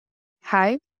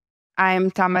Hi,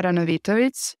 I'm Tamara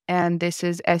Novitović, and this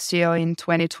is SEO in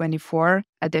 2024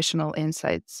 Additional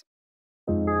Insights.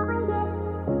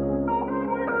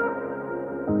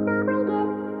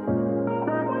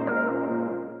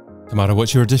 Tamara,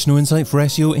 what's your additional insight for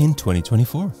SEO in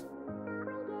 2024?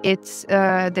 It's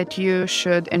that you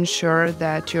should ensure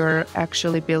that you're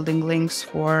actually building links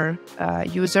for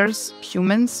users,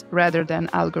 humans, rather than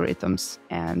algorithms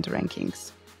and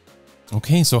rankings.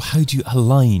 Okay, so how do you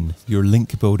align your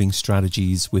link building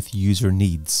strategies with user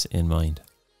needs in mind?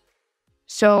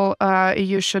 So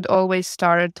you should always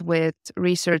start with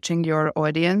researching your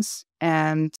audience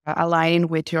and aligning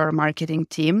with your marketing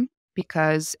team,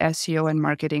 because SEO and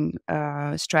marketing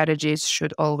strategies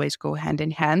should always go hand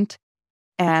in hand.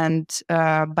 And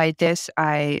by this,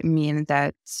 I mean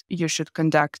that you should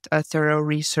conduct a thorough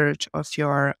research of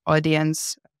your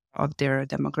audience, of their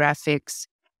demographics,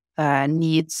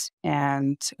 needs,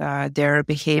 and their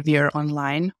behavior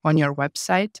online on your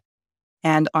website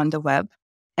and on the web.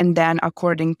 And then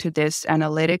according to this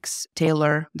analytics,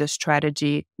 tailor the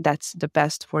strategy that's the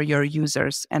best for your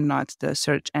users and not the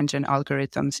search engine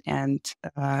algorithms and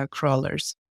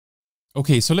crawlers.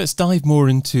 Okay, so let's dive more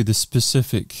into the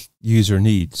specific user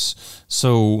needs.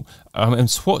 So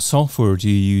what software do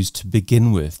you use to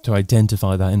begin with to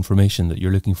identify that information that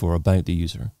you're looking for about the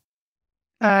user?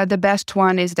 The best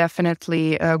one is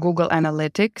definitely Google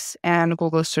Analytics and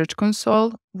Google Search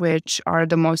Console, which are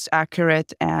the most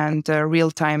accurate and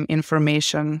real-time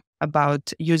information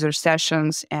about user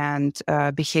sessions and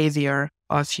behavior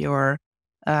of your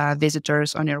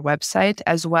visitors on your website,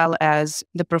 as well as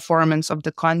the performance of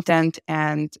the content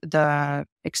and the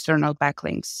external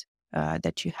backlinks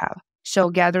that you have.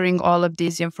 So gathering all of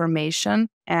this information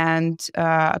and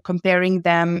comparing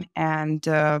them and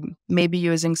maybe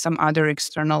using some other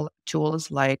external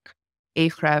tools like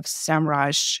Ahrefs,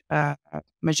 SEMrush,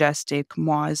 Majestic,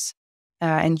 Moz,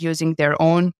 and using their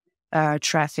own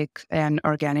traffic and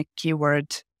organic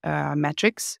keyword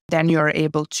metrics, then you're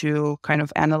able to kind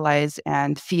of analyze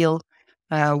and feel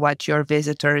what your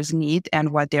visitors need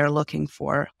and what they're looking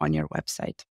for on your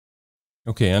website.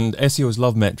 Okay, and SEOs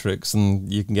love metrics,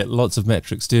 and you can get lots of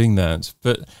metrics doing that.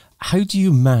 But how do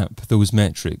you map those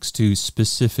metrics to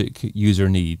specific user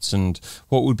needs? And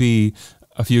what would be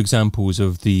a few examples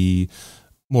of the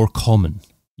more common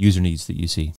user needs that you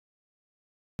see?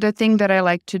 The thing that I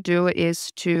like to do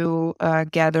is to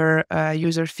gather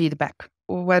user feedback.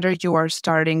 Whether you are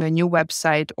starting a new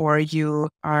website or you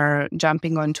are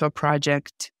jumping onto a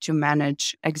project to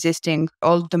manage existing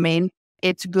old domain,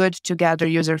 it's good to gather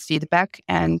user feedback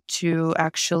and to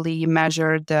actually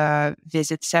measure the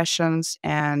visit sessions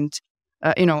and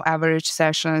average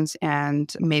sessions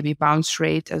and maybe bounce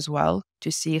rate as well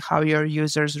to see how your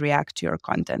users react to your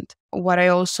content. What I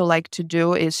also like to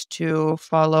do is to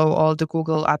follow all the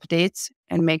Google updates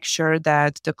and make sure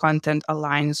that the content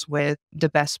aligns with the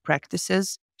best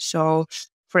practices. So,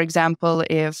 for example,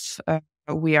 if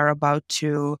we are about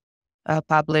to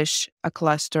publish a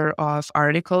cluster of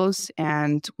articles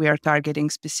and we are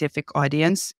targeting specific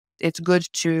audience, it's good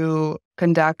to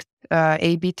conduct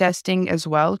A/B testing as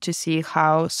well to see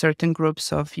how certain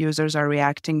groups of users are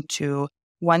reacting to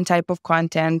one type of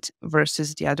content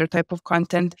versus the other type of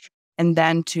content, and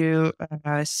then to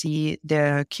see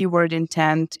the keyword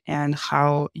intent and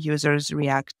how users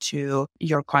react to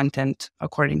your content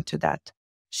according to that.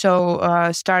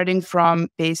 So starting from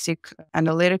basic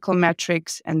analytical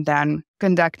metrics and then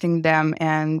conducting them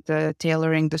and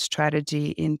tailoring the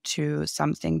strategy into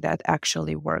something that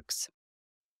actually works.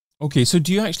 Okay, so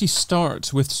do you actually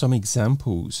start with some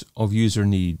examples of user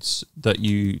needs that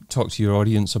you talk to your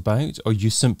audience about, or you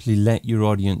simply let your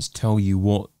audience tell you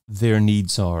what their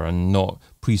needs are and not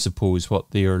presuppose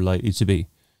what they are likely to be?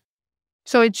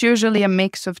 So it's usually a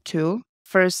mix of two.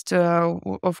 First,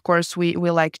 of course, we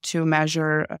like to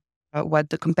measure what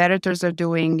the competitors are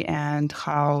doing and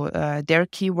how their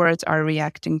keywords are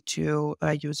reacting to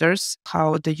users,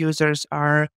 how the users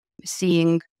are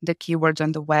seeing the keywords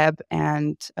on the web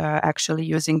and actually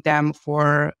using them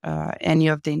for any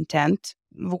of the intent,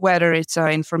 whether it's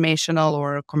informational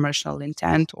or commercial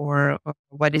intent, or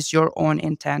what is your own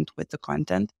intent with the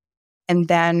content. And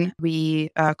then we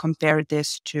compare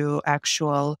this to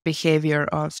actual behavior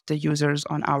of the users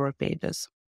on our pages.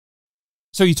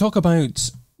 So you talk about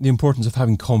the importance of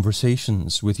having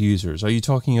conversations with users. Are you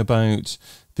talking about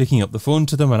picking up the phone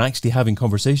to them and actually having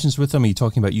conversations with them? Are you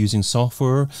talking about using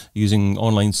software, using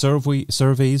online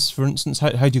surveys, for instance? How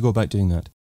do you go about doing that?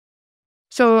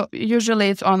 So usually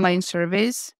it's online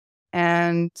surveys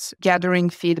and gathering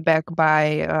feedback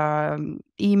by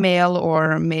email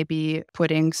or maybe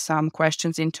putting some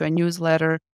questions into a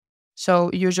newsletter.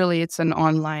 So usually it's an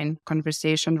online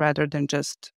conversation rather than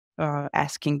just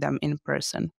asking them in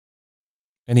person.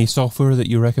 Any software that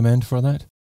you recommend for that?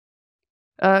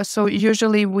 So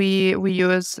usually we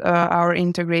use our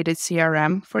integrated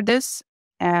CRM for this,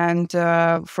 and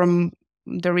from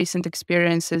the recent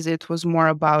experiences, it was more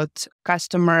about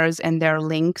customers and their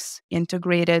links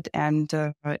integrated and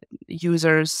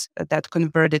users that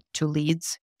converted to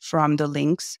leads from the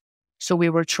links. So we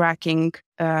were tracking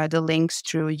the links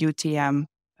through UTM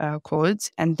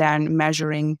codes and then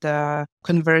measuring the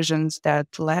conversions that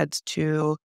led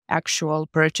to actual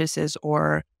purchases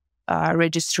or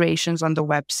registrations on the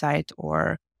website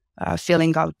or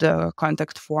filling out the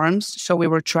contact forms. So we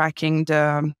were tracking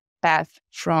the path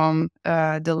from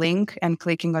the link and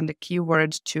clicking on the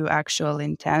keyword to actual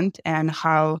intent and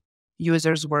how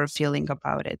users were feeling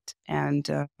about it and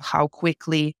how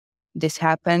quickly this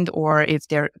happened or if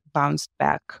they're bounced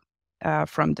back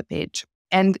from the page.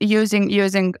 And using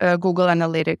Google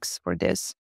Analytics for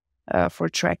this, for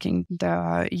tracking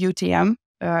the UTM.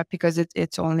 Because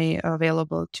it's only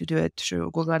available to do it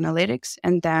through Google Analytics,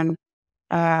 and then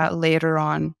later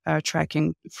on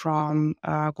tracking from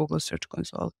Google Search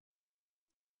Console.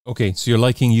 Okay, so you're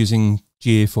liking using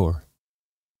GA4?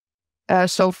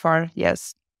 So far,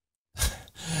 yes.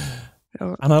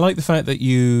 And I like the fact that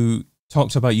you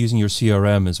talked about using your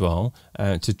CRM as well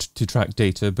to track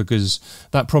data, because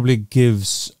that probably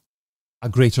gives a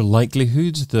greater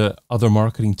likelihood that other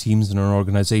marketing teams in an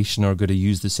organization are going to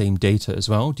use the same data as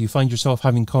well. Do you find yourself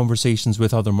having conversations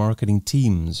with other marketing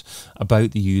teams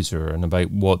about the user and about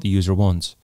what the user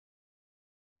wants?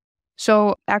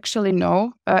 So actually,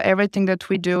 no. Everything that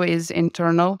we do is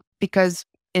internal because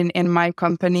in my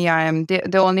company, I am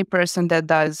the only person that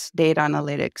does data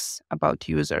analytics about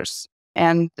users.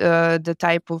 And the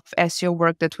type of SEO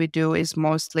work that we do is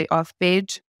mostly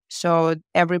off-page. So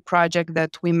every project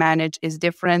that we manage is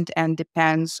different and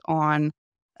depends on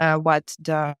what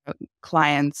the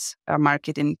client's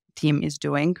marketing team is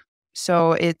doing.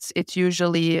 So it's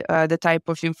usually the type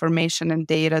of information and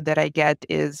data that I get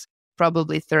is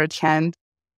probably third hand.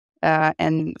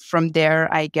 And from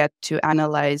there, I get to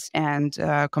analyze and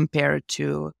compare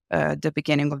to the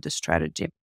beginning of the strategy.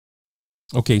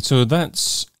 Okay, so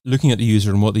that's looking at the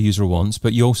user and what the user wants,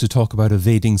 but you also talk about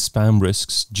evading spam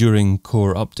risks during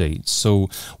core updates. So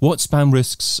what spam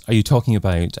risks are you talking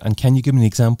about? And can you give me an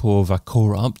example of a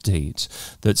core update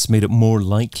that's made it more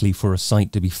likely for a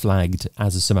site to be flagged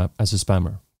as a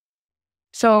spammer?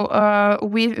 So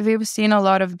we've seen a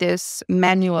lot of this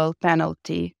manual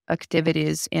penalty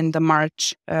activities in the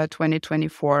March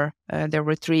 2024. There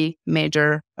were three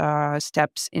major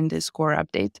steps in this core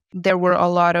update. There were a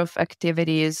lot of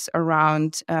activities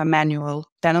around manual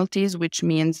penalties, which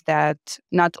means that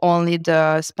not only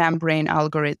the spam brain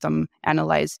algorithm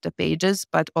analyzed the pages,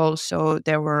 but also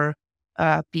there were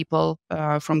people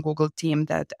from Google team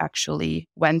that actually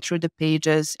went through the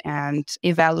pages and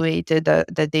evaluated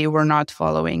that they were not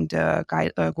following the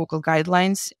Google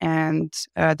guidelines and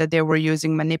that they were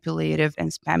using manipulative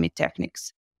and spammy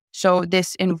techniques. So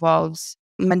this involves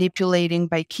manipulating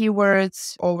by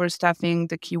keywords, overstuffing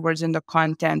the keywords in the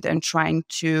content, and trying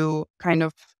to kind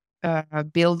of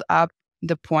build up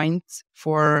the points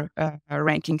for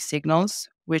ranking signals,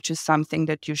 which is something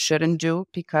that you shouldn't do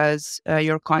because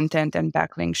your content and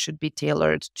backlinks should be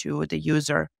tailored to the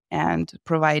user and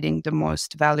providing the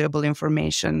most valuable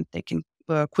information they can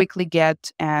quickly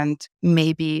get and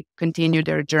maybe continue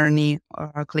their journey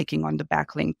clicking on the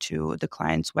backlink to the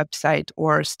client's website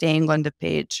or staying on the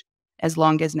page as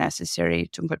long as necessary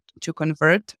to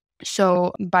convert.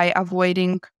 So by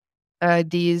avoiding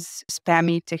these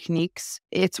spammy techniques,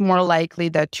 it's more likely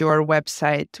that your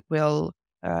website will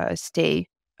stay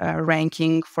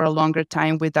ranking for a longer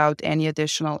time without any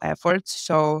additional efforts.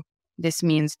 So this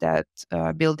means that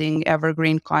building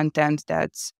evergreen content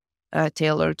that's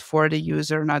tailored for the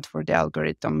user, not for the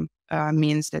algorithm,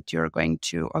 means that you're going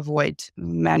to avoid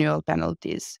manual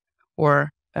penalties or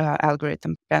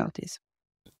algorithm penalties.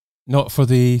 Not for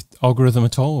the algorithm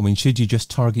at all? I mean, should you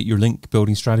just target your link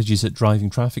building strategies at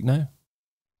driving traffic now?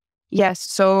 Yes,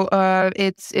 so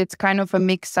it's kind of a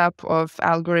mix up of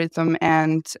algorithm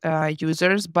and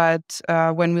users. But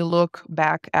when we look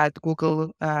back at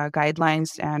Google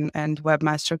guidelines and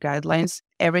Webmaster guidelines,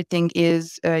 everything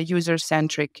is user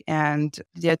centric, and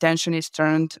the attention is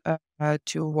turned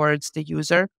towards the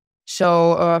user.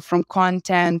 So from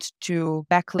content to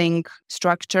backlink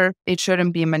structure, it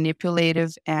shouldn't be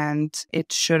manipulative and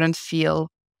it shouldn't feel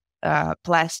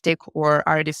plastic or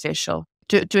artificial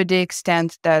to the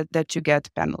extent that you get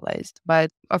penalized. But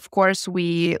of course,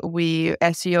 we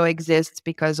SEO exists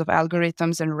because of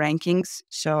algorithms and rankings.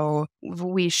 So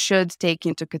we should take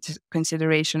into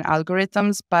consideration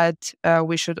algorithms, but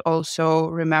we should also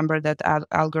remember that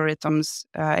algorithms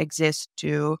exist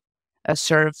to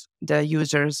serve the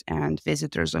users and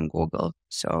visitors on Google.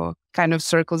 So kind of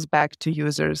circles back to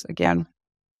users again.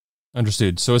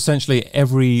 Understood. So essentially,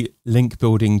 every link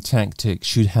building tactic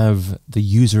should have the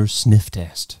user sniff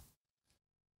test.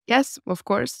 Yes, of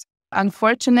course.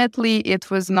 Unfortunately, it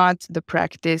was not the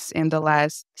practice in the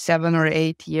last 7 or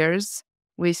 8 years.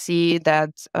 We see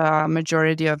that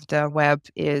majority of the web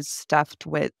is stuffed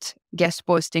with guest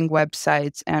posting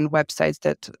websites and websites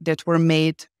that were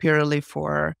made purely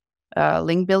for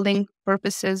link building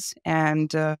purposes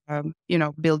and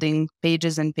building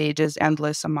pages and pages,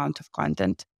 endless amount of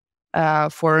content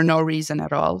for no reason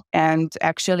at all. And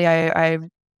actually, I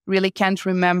really can't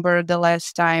remember the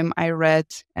last time I read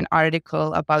an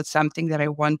article about something that I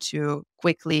want to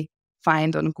quickly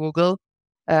find on Google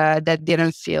that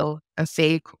didn't feel a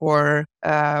fake or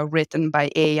written by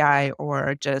AI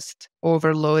or just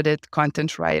overloaded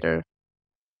content writer.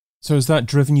 So has that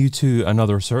driven you to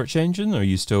another search engine? Or are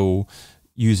you still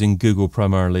using Google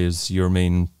primarily as your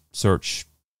main search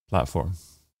platform?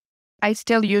 I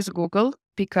still use Google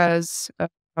because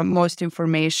most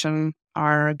information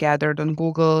are gathered on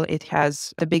Google. It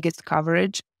has the biggest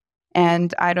coverage,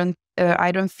 and I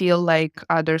don't feel like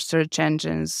other search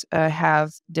engines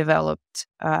have developed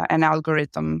an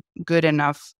algorithm good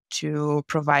enough to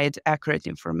provide accurate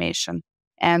information.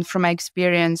 And from my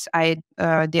experience, I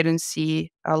didn't see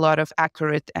a lot of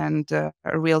accurate and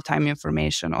real-time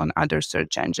information on other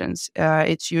search engines.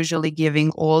 It's usually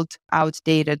giving old,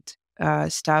 outdated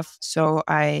stuff. So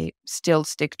I still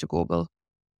stick to Google.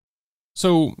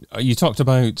 So you talked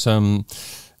about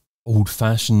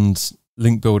old-fashioned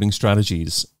link building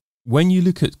strategies. When you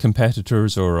look at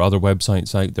competitors or other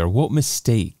websites out there, what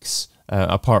mistakes,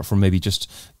 apart from maybe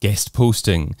just guest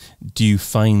posting, do you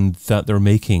find that they're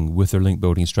making with their link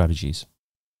building strategies?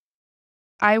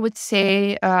 I would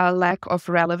say lack of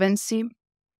relevancy.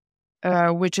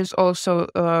 Which is also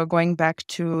going back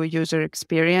to user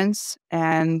experience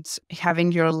and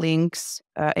having your links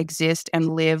exist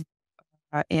and live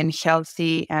in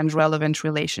healthy and relevant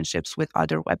relationships with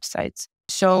other websites.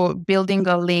 So building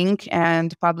a link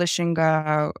and publishing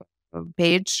a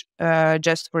page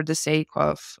just for the sake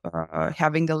of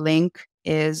having a link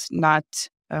is not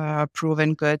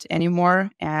proven good anymore.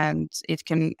 And it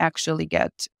can actually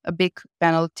get a big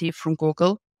penalty from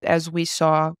Google, as we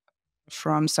saw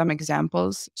from some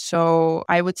examples. So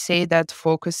I would say that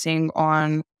focusing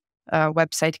on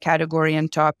website category and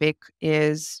topic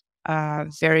is a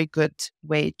very good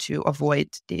way to avoid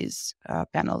these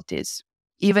penalties.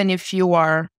 Even if you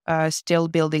are still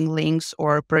building links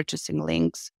or purchasing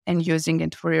links and using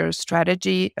it for your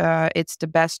strategy, it's the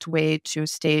best way to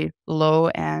stay low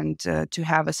and to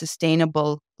have a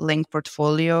sustainable link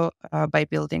portfolio by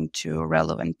building to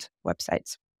relevant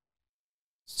websites.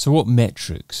 So what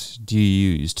metrics do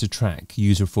you use to track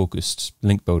user-focused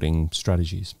link building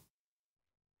strategies?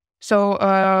 So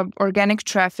organic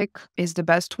traffic is the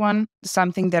best one,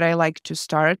 something that I like to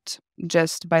start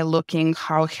just by looking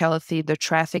how healthy the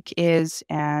traffic is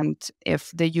and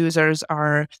if the users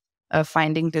are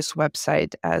finding this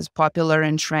website as popular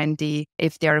and trendy,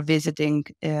 if they are visiting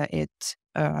it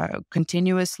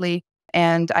continuously.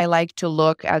 And I like to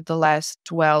look at the last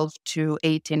 12 to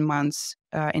 18 months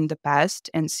in the past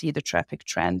and see the traffic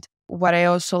trend. What I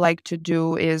also like to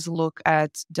do is look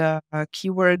at the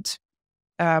keyword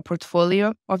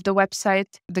portfolio of the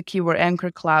website, the keyword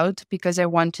anchor cloud, because I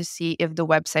want to see if the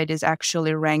website is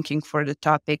actually ranking for the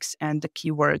topics and the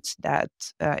keywords that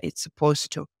it's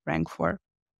supposed to rank for.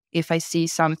 If I see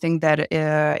something that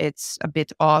it's a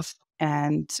bit off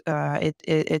and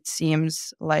it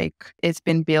seems like it's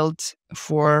been built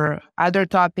for other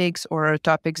topics or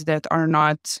topics that are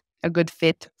not a good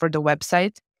fit for the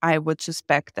website, I would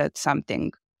suspect that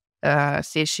something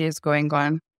fishy is going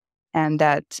on and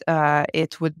that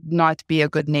it would not be a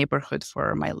good neighborhood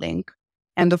for my link.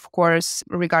 And of course,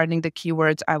 regarding the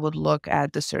keywords, I would look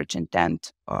at the search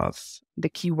intent of the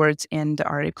keywords in the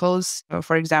articles.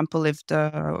 For example, if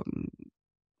the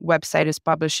website is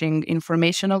publishing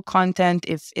informational content,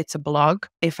 if it's a blog,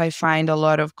 if I find a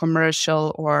lot of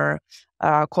commercial or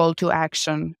call to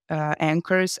action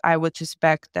anchors, I would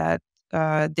suspect that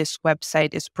this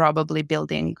website is probably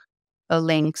building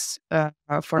links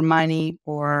for money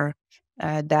or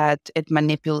that it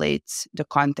manipulates the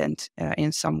content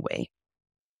in some way.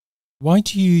 Why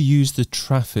do you use the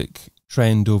traffic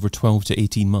trend over 12 to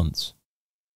 18 months?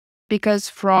 because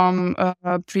from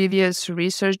previous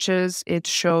researches, it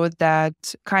showed that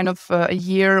kind of a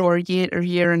year or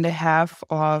year and a half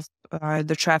of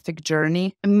the traffic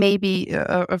journey. Maybe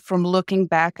from looking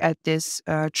back at this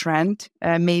trend,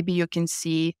 maybe you can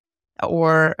see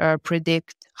or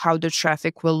predict how the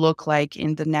traffic will look like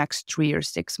in the next 3 or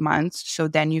 6 months. So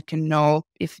then you can know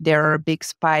if there are big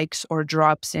spikes or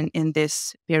drops in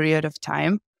this period of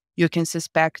time. You can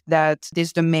suspect that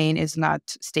this domain is not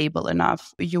stable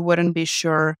enough. You wouldn't be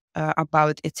sure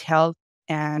about its health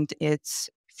and its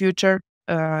future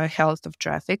health of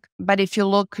traffic. But if you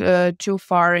look too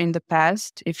far in the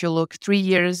past, if you look 3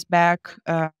 years back,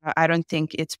 I don't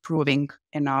think it's proving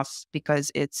enough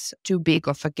because it's too big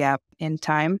of a gap in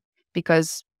time.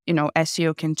 Because,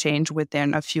 SEO can change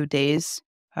within a few days.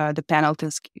 The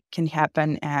penalties can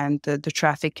happen and the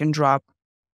traffic can drop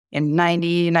in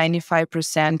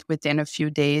 95% within a few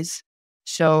days.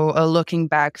 So looking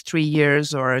back 3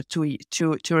 years or two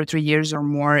or 3 years or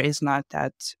more is not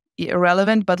that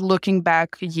irrelevant, but looking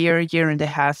back a year and a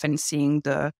half and seeing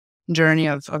the journey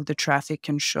of the traffic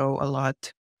can show a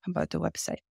lot about the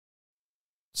website.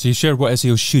 So you shared what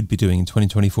SEO should be doing in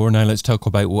 2024. Now let's talk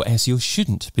about what SEO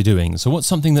shouldn't be doing. So what's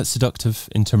something that's seductive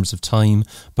in terms of time,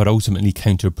 but ultimately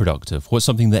counterproductive? What's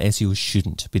something that SEO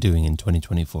shouldn't be doing in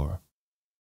 2024?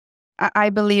 I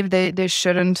believe they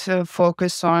shouldn't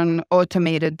focus on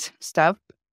automated stuff.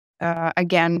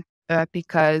 Again,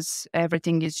 because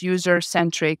everything is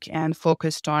user-centric and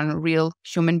focused on real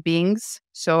human beings.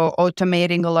 So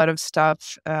automating a lot of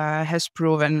stuff has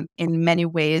proven in many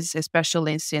ways,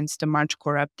 especially since the March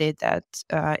core update, that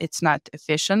it's not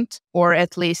efficient, or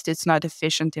at least it's not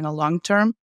efficient in a long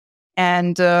term.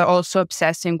 And also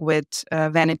obsessing with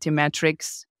vanity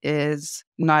metrics is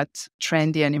not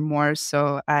trendy anymore.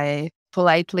 So I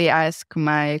politely ask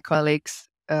my colleagues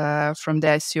from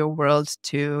the SEO world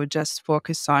to just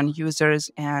focus on users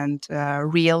and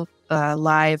real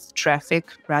live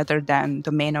traffic rather than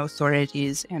domain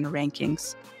authorities and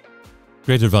rankings.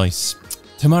 Great advice.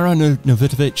 Tamara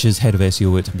Novitović is head of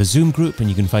SEO at Bazoom Group, and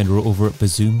you can find her over at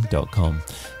bazoom.com.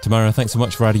 Tamara, thanks so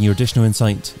much for adding your additional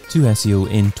insight to SEO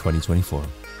in 2024.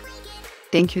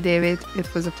 Thank you, David.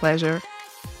 It was a pleasure.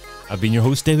 I've been your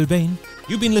host, David Bain.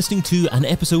 You've been listening to an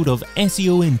episode of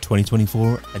SEO in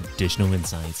 2024 Additional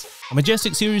Insights, a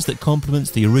Majestic series that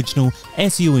complements the original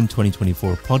SEO in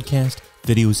 2024 podcast,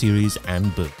 video series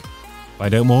and book.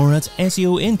 Find out more at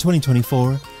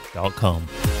SEOin2024.com.